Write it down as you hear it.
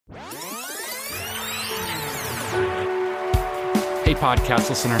Hey, podcast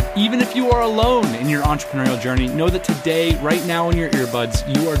listener, even if you are alone in your entrepreneurial journey, know that today, right now in your earbuds,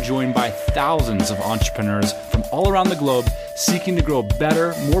 you are joined by thousands of entrepreneurs from all around the globe seeking to grow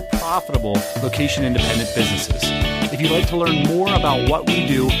better, more profitable, location-independent businesses. If you'd like to learn more about what we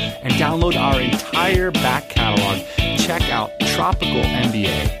do and download our entire back catalog, check out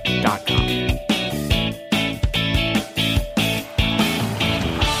tropicalmba.com.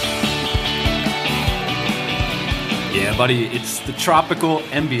 Yeah, buddy, it's the Tropical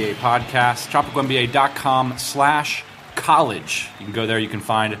MBA podcast, tropicalmba.com/college. You can go there, you can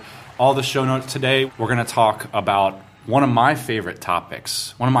find all the show notes today. We're going to talk about one of my favorite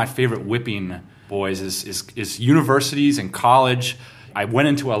topics. One of my favorite whipping boys is universities and college. I went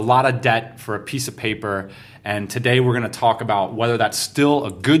into a lot of debt for a piece of paper, and today we're going to talk about whether that's still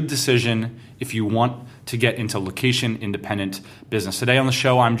a good decision if you want to get into location-independent business. Today on the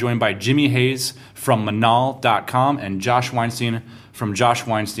show, I'm joined by Jimmy Hayes from Manal.com and Josh Weinstein from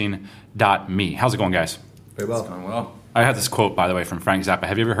joshweinstein.me. How's it going, guys? Very well. It's going well. I had this quote, by the way, from Frank Zappa.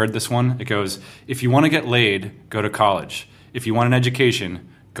 Have you ever heard this one? It goes, if you want to get laid, go to college. If you want an education,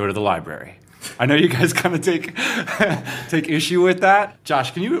 go to the library. I know you guys kind of take issue with that. Josh,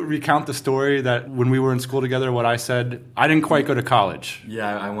 can you recount the story that when we were in school together, what I said? I didn't quite go to college.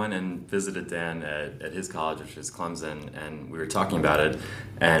 Yeah, I went and visited Dan at his college, which is Clemson, and we were talking about it,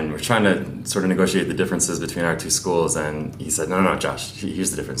 and we're trying to sort of negotiate the differences between our two schools, and he said, no, Josh,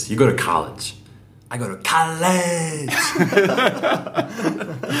 here's the difference. You go to college. I go to college.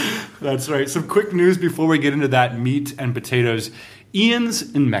 That's right. Some quick news before we get into that meat and potatoes. Ian's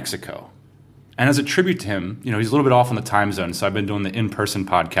in Mexico. And as a tribute to him, he's a little bit off on the time zone, so I've been doing the in-person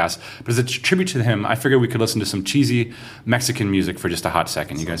podcast. But as a tribute to him, I figured we could listen to some cheesy Mexican music for just a hot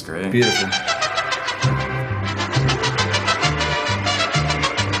second. You guys, great. Beautiful.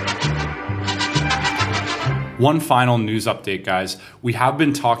 One final news update, guys. We have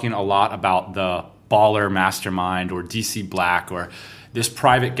been talking a lot about the Baller Mastermind or DC Black or this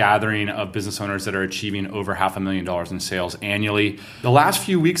private gathering of business owners that are achieving over $500,000 in sales annually. The last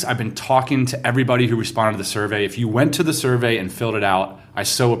few weeks, I've been talking to everybody who responded to the survey. If you went to the survey and filled it out, I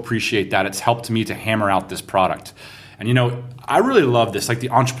so appreciate that. It's helped me to hammer out this product. And I really love this, like the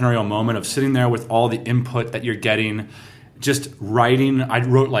entrepreneurial moment of sitting there with all the input that you're getting, just writing. I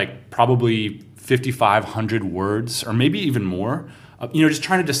wrote like probably 5,500 words or maybe even more. Just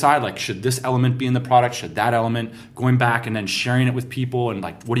trying to decide, like, should this element be in the product? Should that element? Going back and then sharing it with people and,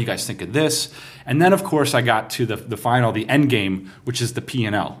 like, what do you guys think of this? And then, of course, I got to the final, the end game, which is the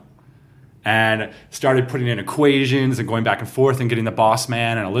P&L. And started putting in equations and going back and forth and getting the boss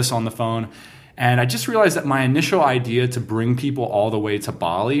man and Alyssa on the phone. And I just realized that my initial idea to bring people all the way to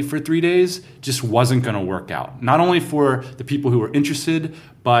Bali for 3 days just wasn't going to work out. Not only for the people who were interested,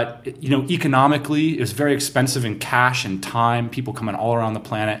 but economically, it was very expensive in cash and time, people coming all around the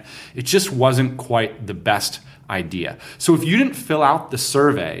planet. It just wasn't quite the best idea. So if you didn't fill out the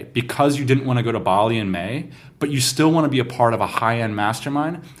survey because you didn't want to go to Bali in May, but you still want to be a part of a high-end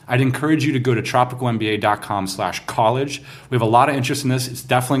mastermind, I'd encourage you to go to tropicalmba.com/college. We have a lot of interest in this. It's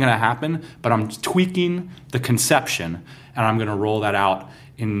definitely going to happen, but I'm tweaking the conception, and I'm going to roll that out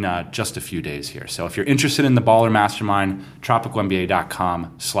in just a few days here. So if you're interested in the Baller Mastermind,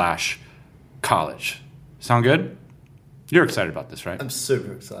 tropicalmba.com/college. Sound good? You're excited about this, right? I'm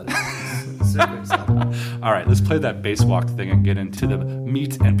super excited. Super excited. All right, let's play that bass walk thing and get into the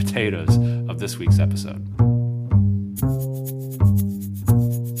meat and potatoes of this week's episode.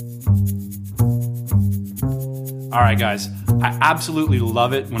 All right, guys, I absolutely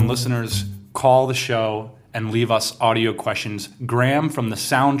love it when listeners call the show and leave us audio questions. Graham from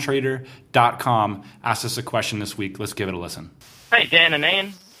thesoundtrader.com asked us a question this week. Let's give it a listen. Hey, Dan and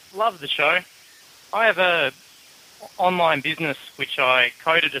Ian. Love the show. I have a online business which I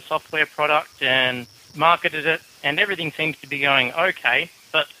coded a software product and marketed it, and everything seems to be going okay,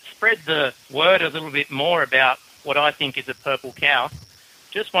 but spread the word a little bit more about what I think is a purple cow.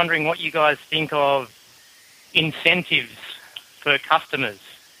 Just wondering what you guys think of incentives for customers.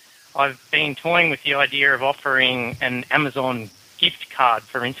 I've been toying with the idea of offering an Amazon gift card,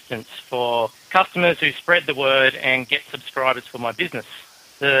 for instance, for customers who spread the word and get subscribers for my business.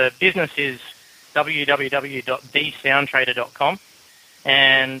 The business is www.thesoundtrader.com,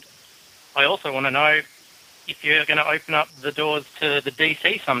 and I also want to know if you're going to open up the doors to the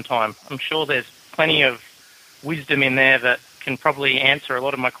DC sometime. I'm sure there's plenty of wisdom in there that can probably answer a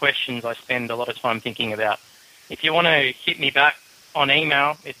lot of my questions I spend a lot of time thinking about. If you want to hit me back on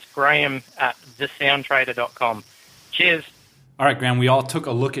email, it's graham@thesoundtrader.com. Cheers. All right, Graham, we all took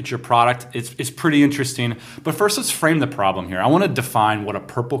a look at your product. It's pretty interesting. But first, let's frame the problem here. I want to define what a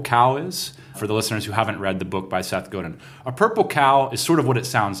purple cow is for the listeners who haven't read the book by Seth Godin. A purple cow is sort of what it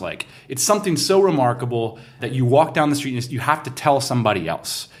sounds like. It's something so remarkable that you walk down the street and you have to tell somebody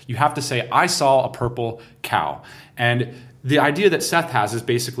else. You have to say, I saw a purple cow. And the idea that Seth has is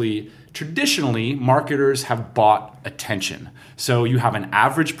basically, traditionally, marketers have bought attention. So you have an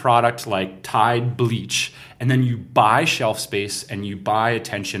average product like Tide bleach, and then you buy shelf space and you buy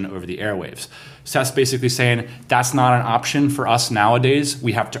attention over the airwaves. Seth's basically saying that's not an option for us nowadays.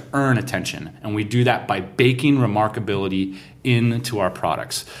 We have to earn attention, and we do that by baking remarkability into our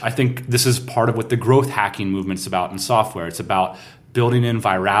products. I think this is part of what the growth hacking movement's about in software. It's about building in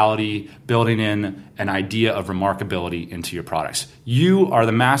virality, building in an idea of remarkability into your products. You are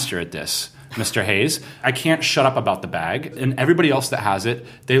the master at this, Mr. Hayes. I can't shut up about the bag, and everybody else that has it,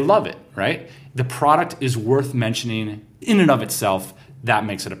 they love it, right? The product is worth mentioning in and of itself. That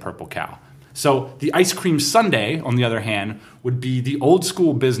makes it a purple cow. So the ice cream sundae, on the other hand, would be the old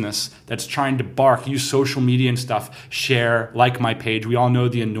school business that's trying to bark, use social media and stuff, share, like my page. We all know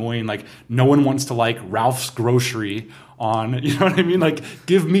the annoying, like, no one wants to like Ralph's Grocery on, you know what I mean? Like,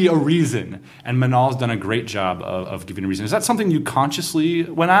 give me a reason. And Manal's done a great job of giving a reason. Is that something you consciously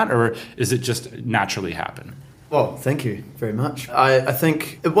went at, or is it just naturally happen? Well, thank you very much. I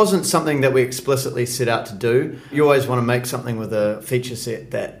think it wasn't something that we explicitly set out to do. You always want to make something with a feature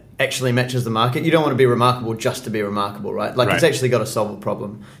set that actually matches the market. You don't want to be remarkable just to be remarkable, right? Like, It's actually got to solve a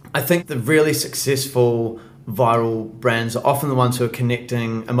problem. I think the really successful viral brands are often the ones who are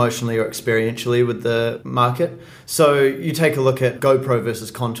connecting emotionally or experientially with the market. So you take a look at GoPro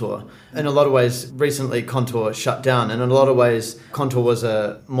versus Contour. In a lot of ways, recently Contour shut down, and in a lot of ways, Contour was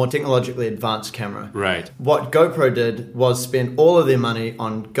a more technologically advanced camera. Right. What GoPro did was spend all of their money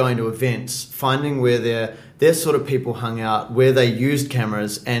on going to events, finding where their sort of people hung out, where they used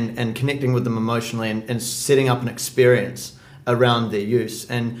cameras, and connecting with them emotionally and setting up an experience around their use.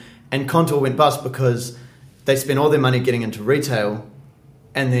 And Contour went bust because they spent all their money getting into retail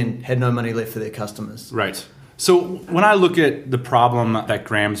and then had no money left for their customers. Right. So when I look at the problem that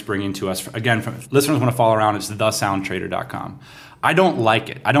Graham's bringing to us, again, from listeners want to follow around, it's thesoundtrader.com. I don't like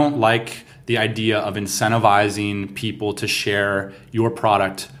it. I don't like the idea of incentivizing people to share your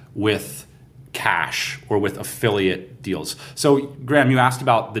product with cash or with affiliate deals. So Graham, you asked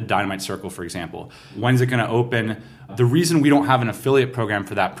about the Dynamite Circle, for example. When's it going to open? The reason we don't have an affiliate program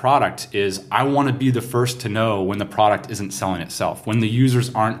for that product is I want to be the first to know when the product isn't selling itself, when the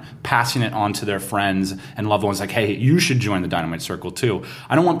users aren't passing it on to their friends and loved ones like, hey, you should join the Dynamite Circle too.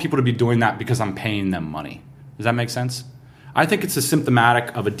 I don't want people to be doing that because I'm paying them money. Does that make sense? I think it's a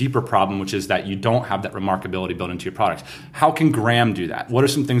symptomatic of a deeper problem, which is that you don't have that remarkability built into your product. How can Graham do that? What are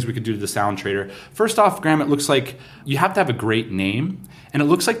some things we could do to the Sound Trader? First off, Graham, it looks like you have to have a great name, and it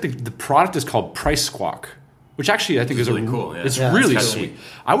looks like the product is called Price Squawk, which actually I think is really cool. Yeah. It's Yeah, really it's sweet.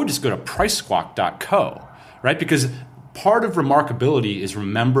 I would just go to pricesquawk.co, right? Because part of remarkability is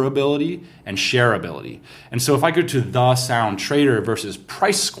rememberability and shareability. And so if I go to the Sound Trader versus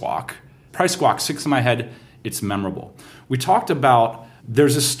Price Squawk, 6 in my head, it's memorable. We talked about,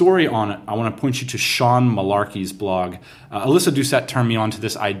 there's a story on it. I want to point you to Sean Malarkey's blog. Alyssa Doucette turned me on to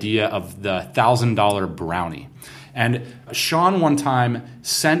this idea of the $1,000 brownie. And Sean one time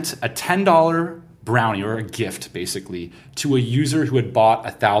sent a $10 brownie, or a gift basically, to a user who had bought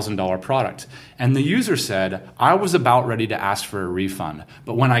a $1,000 product. And the user said, I was about ready to ask for a refund,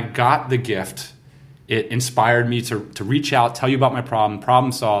 but when I got the gift, it inspired me to reach out, tell you about my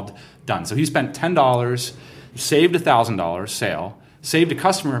problem solved, done. So he spent $10, saved a $1,000 sale, saved a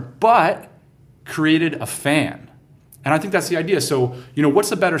customer, but created a fan. And I think that's the idea. So, what's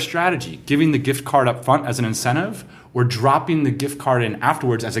the better strategy? Giving the gift card up front as an incentive, or dropping the gift card in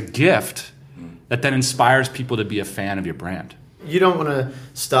afterwards as a gift that then inspires people to be a fan of your brand? You don't want to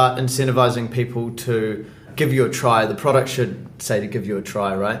start incentivizing people to give you a try. The product should say to give you a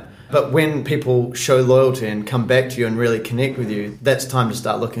try, right? But when people show loyalty and come back to you and really connect with you, that's time to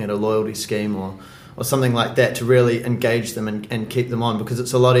start looking at a loyalty scheme or something like that to really engage them and keep them on, because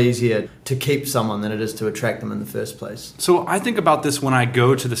it's a lot easier to keep someone than it is to attract them in the first place. So I think about this when I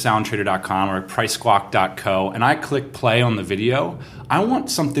go to thesoundtrader.com or pricesquawk.co and I click play on the video. I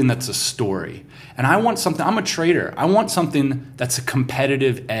want something that's a story. And I want something, I'm a trader, I want something that's a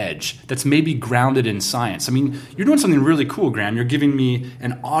competitive edge, that's maybe grounded in science. I mean, you're doing something really cool, Graham. You're giving me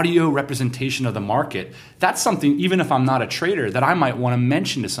an audio representation of the market. That's something, even if I'm not a trader, that I might want to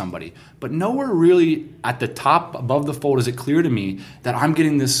mention to somebody. But nowhere really at the top, above the fold, is it clear to me that I'm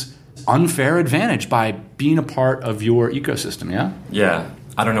getting this unfair advantage by being a part of your ecosystem, yeah? Yeah.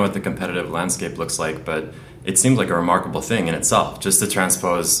 I don't know what the competitive landscape looks like, but it seems like a remarkable thing in itself, just to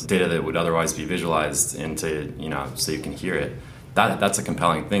transpose data that would otherwise be visualized into, so you can hear it. That's a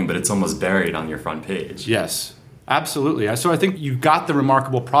compelling thing, but it's almost buried on your front page. Yes, absolutely. So I think you got the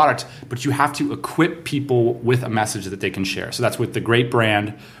remarkable product, but you have to equip people with a message that they can share. So that's with the great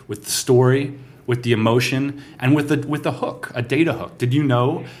brand, with the story, with the emotion, and with the hook, a data hook. Did you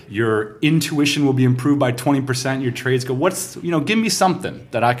know your intuition will be improved by 20%? Your trades go, give me something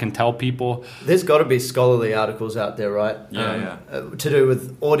that I can tell people. There's got to be scholarly articles out there, right? To do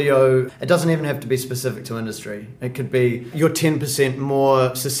with audio. It doesn't even have to be specific to industry. It could be you're 10%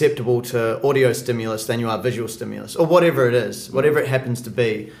 more susceptible to audio stimulus than you are visual stimulus, or whatever it is, whatever it happens to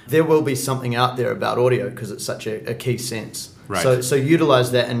be. There will be something out there about audio because it's such a key sense. Right. So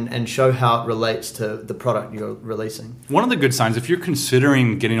utilize that and show how it relates to the product you're releasing. One of the good signs, if you're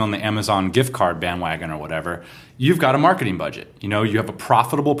considering getting on the Amazon gift card bandwagon or whatever, you've got a marketing budget. You have a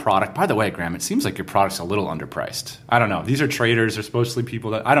profitable product. By the way, Graham, it seems like your product's a little underpriced. I don't know. These are traders. They're supposedly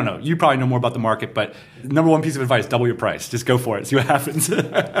people that, I don't know. You probably know more about the market, but number one piece of advice, double your price. Just go for it. See what happens.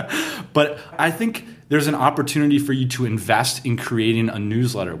 But I think there's an opportunity for you to invest in creating a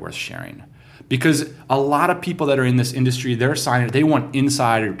newsletter worth sharing. Because a lot of people that are in this industry, they want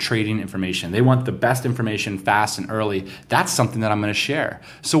insider trading information. They want the best information fast and early. That's something that I'm going to share.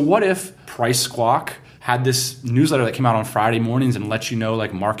 So what if Price Squawk had this newsletter that came out on Friday mornings and lets you know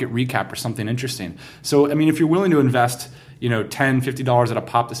like market recap or something interesting? So, if you're willing to invest, $10, $50 at a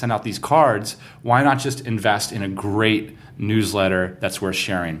pop to send out these cards, why not just invest in a great newsletter that's worth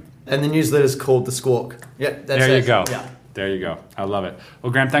sharing? And the newsletter is called The Squawk. Yeah, that's there you go. Yeah. There you go. I love it.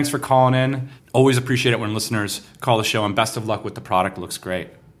 Well, Graham, thanks for calling in. Always appreciate it when listeners call the show, and best of luck with the product. It looks great.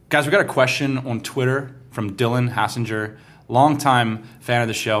 Guys, we got a question on Twitter from Dylan Hassinger, longtime fan of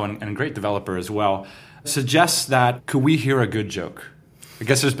the show and a great developer as well. Suggests that, could we hear a good joke? I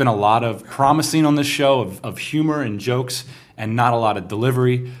guess there's been a lot of promising on this show of humor and jokes and not a lot of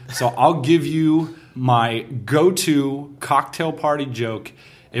delivery. So I'll give you my go-to cocktail party joke.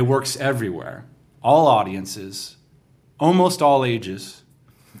 It works everywhere. All audiences, almost all ages.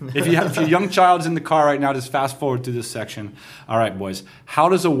 If your young child's in the car right now, just fast forward to this section. All right, boys. How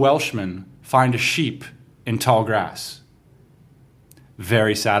does a Welshman find a sheep in tall grass?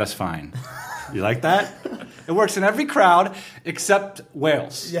 Very satisfying. You like that? It works in every crowd except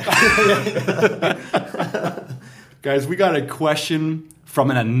Wales. Yeah. Guys, we got a question from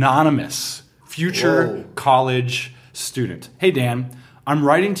an anonymous future college student. Hey, Dan. I'm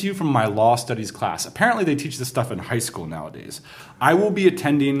writing to you from my law studies class. Apparently they teach this stuff in high school nowadays. I will be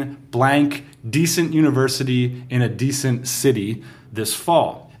attending blank decent university in a decent city this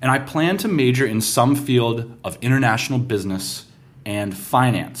fall. And I plan to major in some field of international business and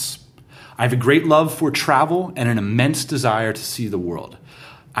finance. I have a great love for travel and an immense desire to see the world.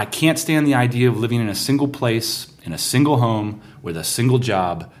 I can't stand the idea of living in a single place, in a single home, with a single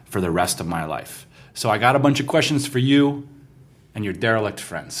job for the rest of my life. So I got a bunch of questions for you and your derelict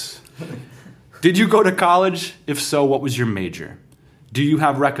friends. Did you go to college? If so, what was your major? Do you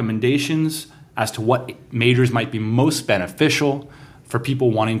have recommendations as to what majors might be most beneficial for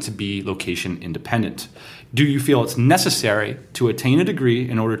people wanting to be location independent? Do you feel it's necessary to attain a degree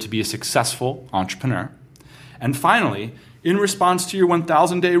in order to be a successful entrepreneur? And finally, in response to your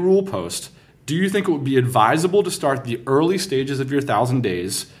 1,000-day rule post, do you think it would be advisable to start the early stages of your 1,000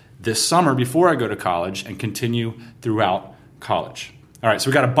 days this summer before I go to college and continue throughout college? All right,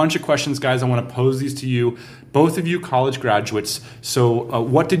 so we got a bunch of questions, guys. I want to pose these to you. Both of you college graduates. So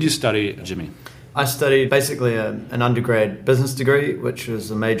what did you study, Jimmy? I studied basically an undergrad business degree, which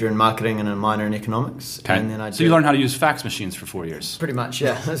was a major in marketing and a minor in economics. Okay. And then you learned how to use fax machines for 4 years. Pretty much,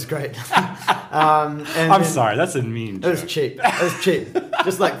 yeah. That's great. I'm sorry, that's a mean joke. It was cheap.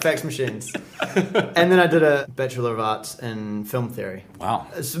 Just like fax machines. And then I did a Bachelor of Arts in Film Theory. Wow.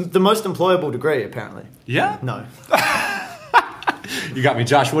 It's the most employable degree, apparently. Yeah? No. You got me.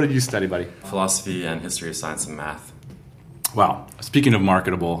 Josh, what did you study, buddy? Philosophy and history of science and math. Wow. Speaking of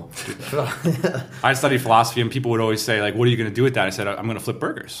marketable, I studied philosophy, and people would always say, like, what are you going to do with that? I said, I'm going to flip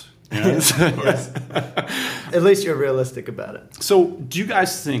burgers. You know? At least you're realistic about it. So do you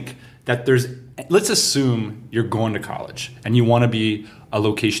guys think that let's assume you're going to college and you want to be a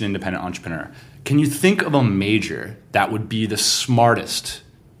location-independent entrepreneur. Can you think of a major that would be the smartest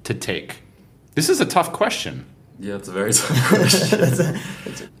to take? This is a tough question. Yeah, it's a very tough question.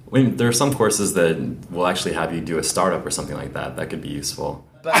 I mean, there are some courses that will actually have you do a startup or something like that. That could be useful.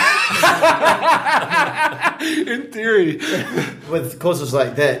 In theory. With courses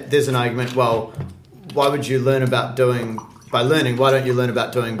like that, there's an argument, well, why would you learn about doing by learning? Why don't you learn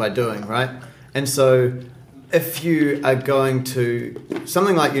about doing by doing, right? And so if you are going to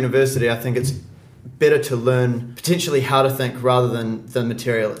something like university, I think it's better to learn potentially how to think rather than the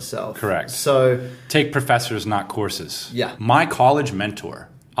material itself. Correct. So take professors, not courses. Yeah. My college mentor,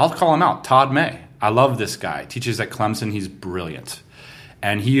 I'll call him out, Todd May. I love this guy. Teaches at Clemson. He's brilliant.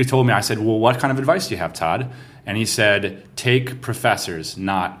 And he told me, I said, well, what kind of advice do you have, Todd? And he said, take professors,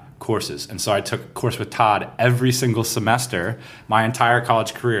 not courses. And so I took a course with Todd every single semester, my entire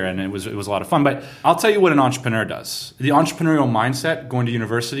college career, and it was a lot of fun. But I'll tell you what an entrepreneur does. The entrepreneurial mindset, going to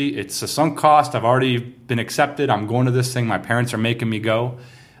university, it's a sunk cost. I've already been accepted. I'm going to this thing. My parents are making me go.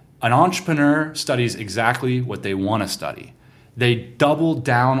 An entrepreneur studies exactly what they want to study. They double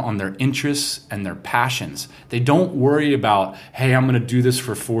down on their interests and their passions. They don't worry about, hey, I'm going to do this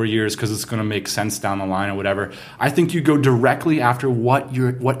for 4 years because it's going to make sense down the line or whatever. I think you go directly after what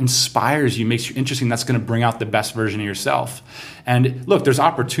inspires you, makes you interesting. That's going to bring out the best version of yourself. And look, there's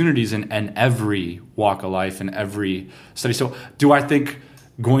opportunities in every walk of life and every study. So do I think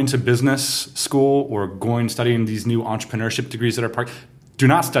going to business school or studying these new entrepreneurship degrees that are do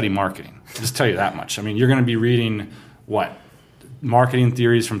not study marketing. I'll just tell you that much. I mean, you're going to be reading what? Marketing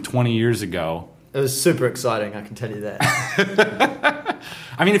theories from 20 years ago. It was super exciting, I can tell you that.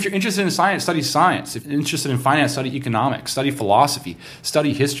 I mean, if you're interested in science, study science. If you're interested in finance, study economics, study philosophy,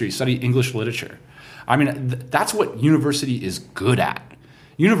 study history, study English literature. I mean, that's what university is good at.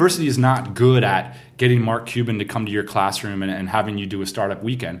 University is not good at getting Mark Cuban to come to your classroom and having you do a startup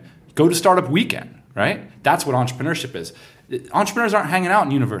weekend. Go to startup weekend, right? That's what entrepreneurship is. Entrepreneurs aren't hanging out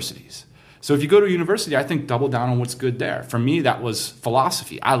in universities. So if you go to a university, I think double down on what's good there. For me, that was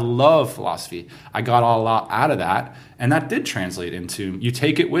philosophy. I love philosophy. I got a lot out of that, and that did translate into you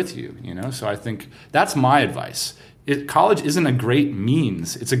take it with you, So I think that's my advice. College isn't a great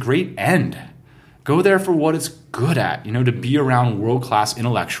means. It's a great end. Go there for what it's good at, to be around world-class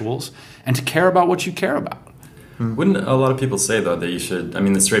intellectuals and to care about what you care about. Wouldn't a lot of people say, though, that you should,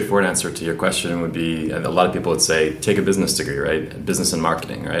 the straightforward answer to your question would be, a lot of people would say, take a business degree, right? Business and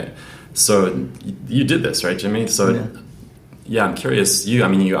marketing, right? So you did this, right, Jimmy? So yeah, I'm curious. You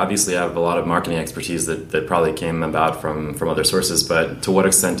obviously have a lot of marketing expertise that probably came about from other sources, but to what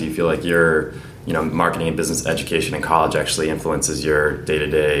extent do you feel like your, marketing and business education in college actually influences your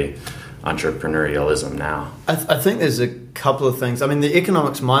day-to-day entrepreneurialism now? I think there's a couple of things. The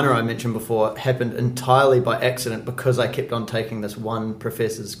economics minor I mentioned before happened entirely by accident because I kept on taking this one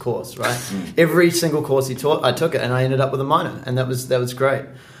professor's course, right? Every single course he taught, I took it, and I ended up with a minor, and that was great.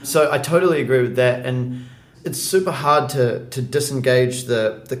 So I totally agree with that, and it's super hard to disengage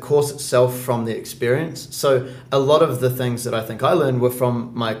the course itself from the experience. So a lot of the things that I think I learned were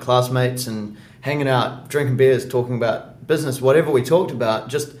from my classmates and hanging out, drinking beers, talking about business, whatever we talked about,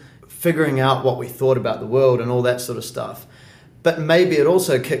 just figuring out what we thought about the world and all that sort of stuff. But maybe it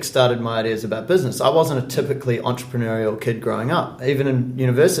also kickstarted my ideas about business. I wasn't a typically entrepreneurial kid growing up. Even in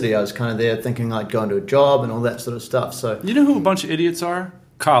university, I was kind of there thinking I'd go into a job and all that sort of stuff. So you know who a bunch of idiots are?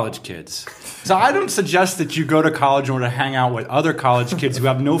 College kids. So I don't suggest that you go to college in order to hang out with other college kids who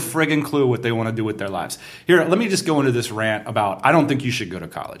have no friggin' clue what they want to do with their lives. Here, let me just go into this rant about I don't think you should go to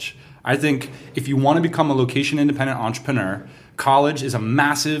college. I think if you want to become a location-independent entrepreneur, college is a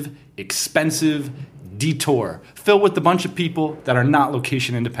massive, expensive detour filled with a bunch of people that are not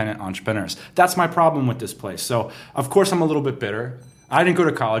location-independent entrepreneurs. That's my problem with this place. So, of course, I'm a little bit bitter. I didn't go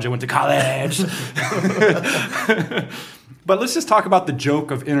to college. I went to college. But let's just talk about the joke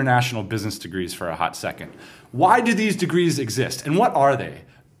of international business degrees for a hot second. Why do these degrees exist, and what are they?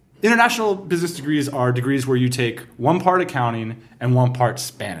 International business degrees are degrees where you take one part accounting and one part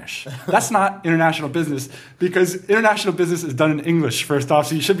Spanish. That's not international business because international business is done in English, first off,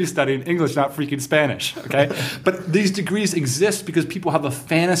 so you should be studying English, not freaking Spanish, okay? But these degrees exist because people have a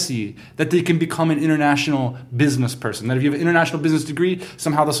fantasy that they can become an international business person, that if you have an international business degree,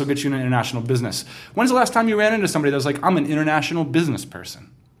 somehow this will get you in an international business. When's the last time you ran into somebody that was like, I'm an international business person?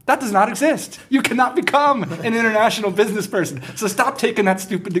 That does not exist. You cannot become an international business person. So stop taking that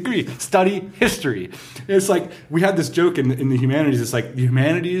stupid degree. Study history. It's like, we had this joke in the humanities. It's like the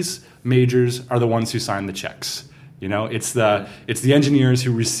humanities majors are the ones who sign the checks. It's the engineers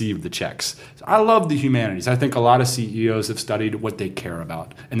who receive the checks. So I love the humanities. I think a lot of CEOs have studied what they care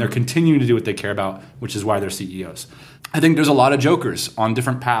about, and they're continuing to do what they care about, which is why they're CEOs. I think there's a lot of jokers on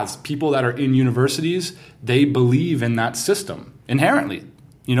different paths. People that are in universities, they believe in that system inherently.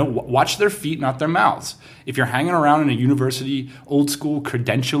 Watch their feet, not their mouths. If you're hanging around in a university, old school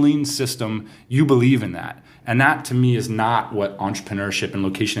credentialing system, you believe in that. And that, to me, is not what entrepreneurship and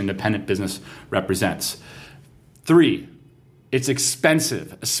location-independent business represents. 3, it's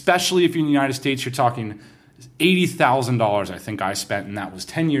expensive, especially if you're in the United States. You're talking $80,000, I think I spent, and that was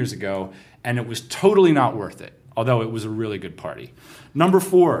 10 years ago, and it was totally not worth it, although it was a really good party. Number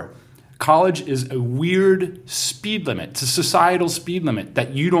 4, College is a weird speed limit. It's a societal speed limit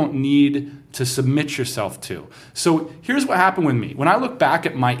that you don't need to submit yourself to. So here's what happened with me. When I look back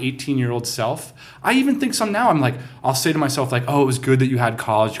at my 18-year-old self, I even think some now, I'll say to myself like, oh, it was good that you had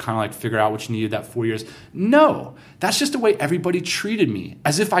college, kind of like figure out what you needed that 4 years. No, that's just the way everybody treated me,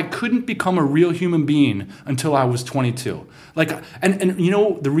 as if I couldn't become a real human being until I was 22. And you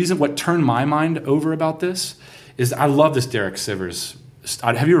know, the reason what turned my mind over about this is I love this Derek Sivers.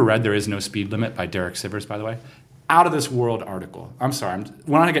 Have you ever read There Is No Speed Limit by Derek Sivers, by the way? Out of this world article. I'm sorry.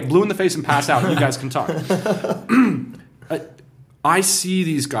 When I get blue in the face and pass out, you guys can talk. I see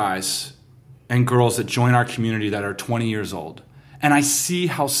these guys and girls that join our community that are 20 years old, and I see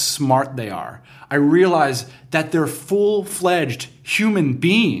how smart they are. I realize that they're full-fledged human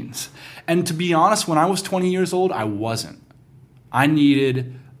beings. And to be honest, when I was 20 years old, I wasn't. I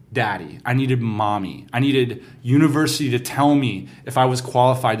needed daddy. I needed mommy. I needed university to tell me if I was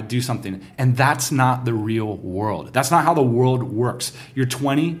qualified to do something. And that's not the real world. That's not how the world works. You're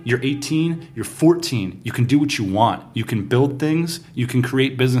 20, you're 18, you're 14. You can do what you want. You can build things. You can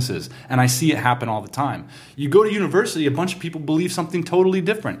create businesses. And I see it happen all the time. You go to university, a bunch of people believe something totally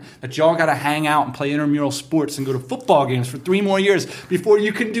different. That y'all got to hang out and play intramural sports and go to football games for 3 more years before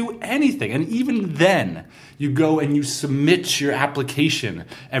you can do anything. And even then, you go and you submit your application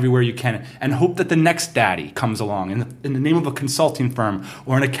everywhere you can and hope that the next daddy comes along in the name of a consulting firm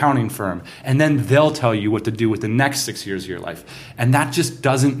or an accounting firm, and then they'll tell you what to do with the next 6 years of your life. And that just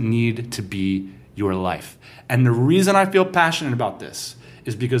doesn't need to be your life. And the reason I feel passionate about this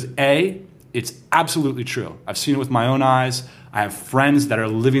is because A, it's absolutely true. I've seen it with my own eyes. I have friends that are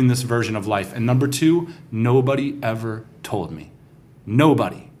living this version of life. And number 2, nobody ever told me.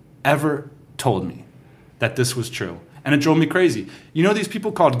 Nobody ever told me that this was true. And it drove me crazy. You know these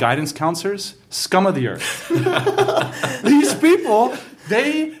people called guidance counselors? Scum of the earth. These people,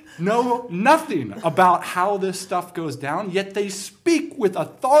 they know nothing about how this stuff goes down, yet they speak with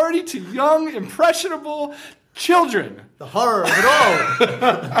authority to young, impressionable children. The horror of it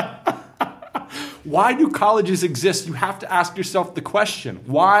all. Why do colleges exist? You have to ask yourself the question.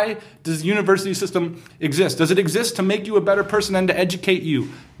 Why does the university system exist? Does it exist to make you a better person and to educate you?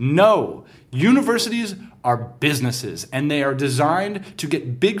 No. Universities are businesses, and they are designed to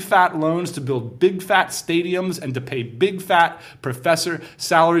get big fat loans to build big fat stadiums and to pay big fat professor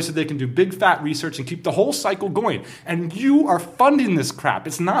salaries so they can do big fat research and keep the whole cycle going. And you are funding this crap.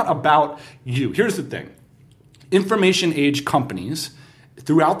 It's not about you. Here's the thing. Information age companies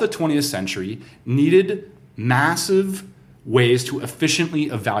throughout the 20th century needed massive ways to efficiently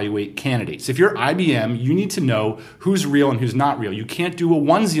evaluate candidates. If you're IBM, you need to know who's real and who's not real. You can't do a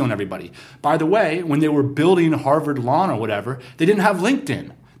onesie on everybody. By the way, when they were building Harvard Lawn or whatever, they didn't have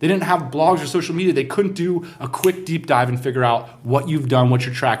LinkedIn. They didn't have blogs or social media. They couldn't do a quick deep dive and figure out what you've done, what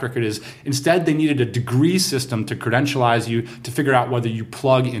your track record is. Instead, they needed a degree system to credentialize you to figure out whether you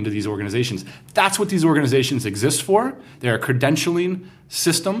plug into these organizations. That's what these organizations exist for. They are credentialing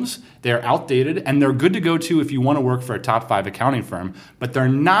systems. They're outdated, and they're good to go to if you want to work for a top 5 accounting firm, but they're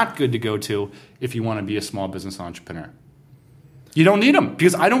not good to go to if you want to be a small business entrepreneur. You don't need them,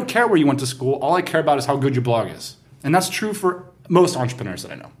 because I don't care where you went to school. All I care about is how good your blog is. And that's true for most entrepreneurs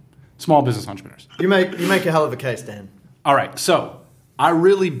that I know, small business entrepreneurs. You make a hell of a case, Dan. All right, so I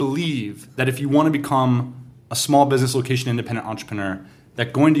really believe that if you want to become a small business location independent entrepreneur,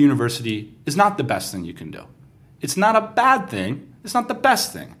 that going to university is not the best thing you can do. It's not a bad thing. It's not the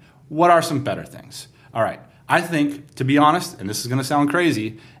best thing. What are some better things? All right, I think, to be honest, and this is going to sound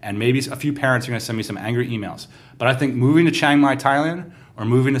crazy, and maybe a few parents are going to send me some angry emails, but I think moving to Chiang Mai, Thailand, or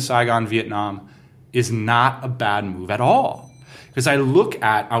moving to Saigon, Vietnam, is not a bad move at all. Because I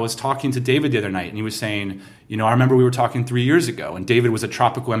was talking to David the other night, and he was saying, I remember we were talking 3 years ago, and David was a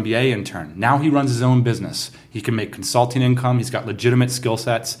Tropical MBA intern. Now he runs his own business. He can make consulting income. He's got legitimate skill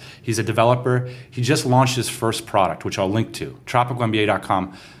sets. He's a developer. He just launched his first product, which I'll link to,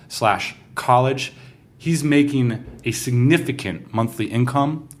 tropicalmba.com/college. He's making a significant monthly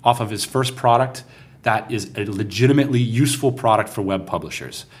income off of his first product that is a legitimately useful product for web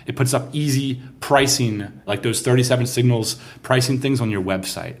publishers. It puts up easy pricing, like those 37 signals pricing things on your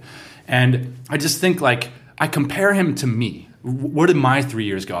website. And I just think I compare him to me. Where did my 3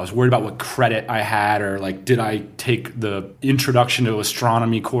 years go? I was worried about what credit I had, or did I take the introduction to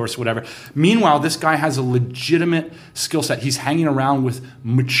astronomy course, whatever. Meanwhile, this guy has a legitimate skill set. He's hanging around with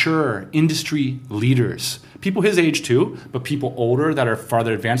mature industry leaders. People his age too, but people older that are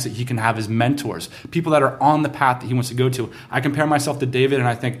farther advanced that he can have as mentors. People that are on the path that he wants to go to. I compare myself to David and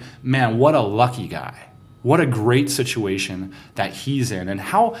I think, man, what a lucky guy. What a great situation that he's in, and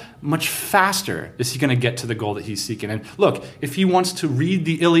how much faster is he going to get to the goal that he's seeking. And look, if he wants to read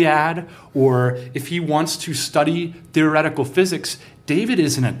the Iliad, or if he wants to study theoretical physics, David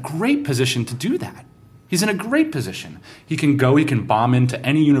is in a great position to do that. He's in a great position. He can bomb into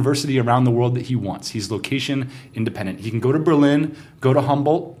any university around the world that he wants. He's location independent. He can go to Berlin, go to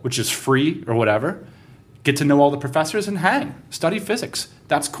Humboldt, which is free or whatever, get to know all the professors and study physics.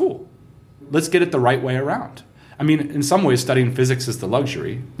 That's cool. Let's get it the right way around. I mean, in some ways, studying physics is the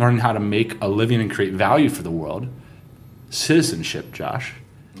luxury, learning how to make a living and create value for the world. Citizenship, Josh.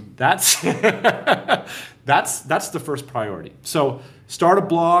 That's the first priority. So start a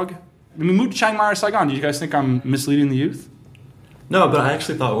blog. I mean, move to Chiang Mai or Saigon. Do you guys think I'm misleading the youth? No, but I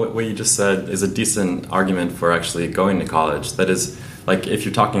actually thought what you just said is a decent argument for actually going to college. That is, like, if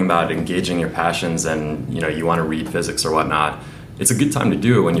you're talking about engaging your passions and, you want to read physics or whatnot, it's a good time to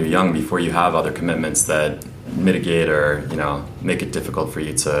do it when you're young before you have other commitments that mitigate or, make it difficult for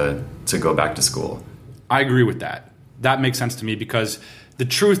you to go back to school. I agree with that. That makes sense to me, because the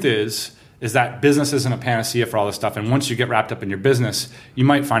truth is that business isn't a panacea for all this stuff. And once you get wrapped up in your business, you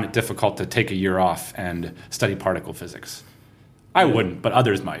might find it difficult to take a year off and study particle physics. I wouldn't, but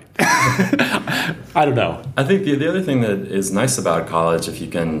others might. I don't know. I think the other thing that is nice about college, if you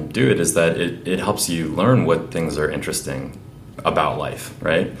can do it, is that it helps you learn what things are interesting about life,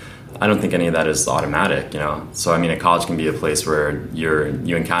 right? I don't think any of that is automatic, So, I mean, a college can be a place where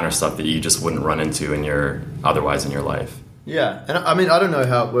you encounter stuff that you just wouldn't run into otherwise in your life. Yeah, and I mean, I don't know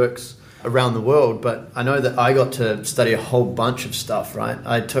how it works around the world, but I know that I got to study a whole bunch of stuff, right?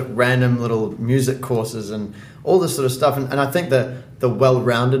 I took random little music courses and all this sort of stuff, and I think that the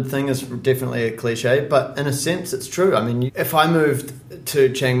well-rounded thing is definitely a cliche, but in a sense it's true. I mean, if I moved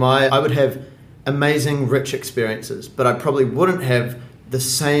to Chiang Mai, I would have amazing, rich experiences, but I probably wouldn't have the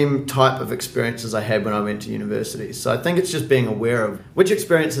same type of experiences I had when I went to university. So I think it's just being aware of which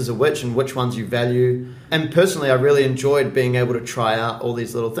experiences are which and which ones you value. And personally, I really enjoyed being able to try out all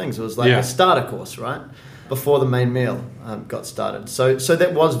these little things. It was like a starter course, right? Before the main meal got started. So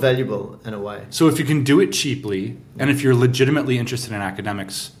that was valuable in a way. So if you can do it cheaply, and if you're legitimately interested in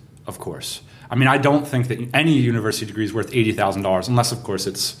academics, of course. I mean, I don't think that any university degree is worth $80,000, unless, of course,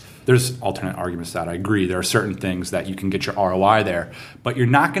 there's alternate arguments that I agree. There are certain things that you can get your ROI there, but you're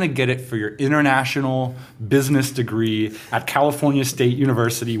not going to get it for your international business degree at California State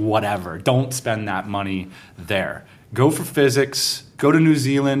University, whatever. Don't spend that money there. Go for physics, go to New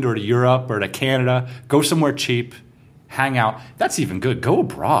Zealand or to Europe or to Canada, go somewhere cheap, hang out. That's even good. Go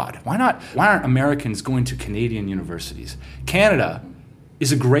abroad. Why not? Why aren't Americans going to Canadian universities? Canada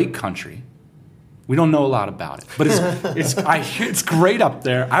is a great country. We don't know a lot about it, but it's great up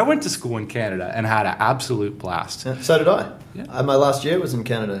there. I went to school in Canada and had an absolute blast. Yeah, so did I. Yeah. My last year was in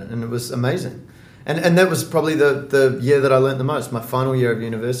Canada, and it was amazing. And that was probably the year that I learned the most. My final year of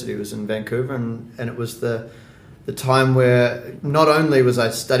university was in Vancouver, and it was the time where not only was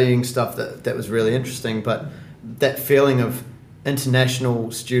I studying stuff that was really interesting, but that feeling of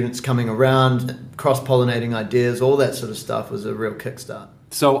international students coming around, cross-pollinating ideas, all that sort of stuff was a real kickstart.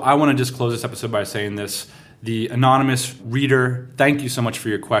 So I want to just close this episode by saying this. The anonymous reader, thank you so much for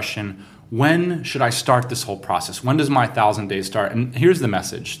your question. When should I start this whole process? When does my 1,000 days start? And here's the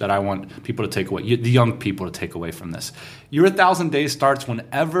message that I want people to take away, the young people to take away from this. Your 1,000 days starts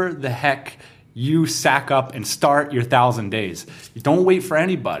whenever the heck you sack up and start your 1,000 days. You don't wait for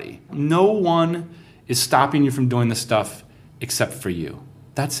anybody. No one is stopping you from doing this stuff except for you.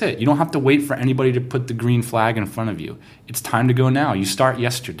 That's it. You don't have to wait for anybody to put the green flag in front of you. It's time to go now. You start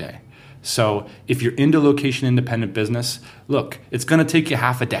yesterday. So if you're into location-independent business, look, it's going to take you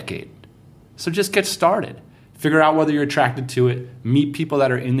half a decade. So just get started. Figure out whether you're attracted to it. Meet people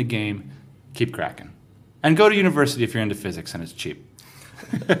that are in the game. Keep cracking. And go to university if you're into physics and it's cheap.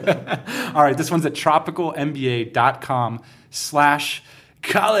 All right, this one's at tropicalmba.com/college.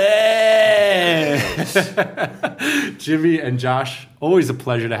 Jimmy and Josh, always a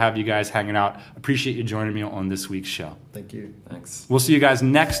pleasure to have you guys hanging out. Appreciate you joining me on this week's show. Thank you. Thanks. We'll see you guys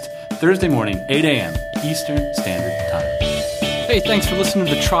next Thursday morning, 8 a.m. Eastern Standard Time. Hey, thanks for listening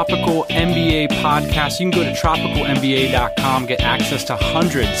to the Tropical MBA podcast. You can go to tropicalmba.com, get access to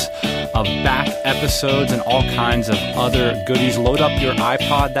hundreds of back episodes and all kinds of other goodies. Load up your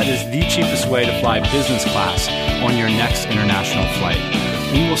iPod. That is the cheapest way to fly business class on your next international flight.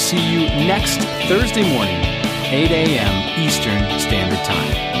 We will see you next Thursday morning, 8 a.m. Eastern Standard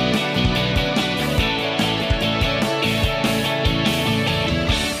Time.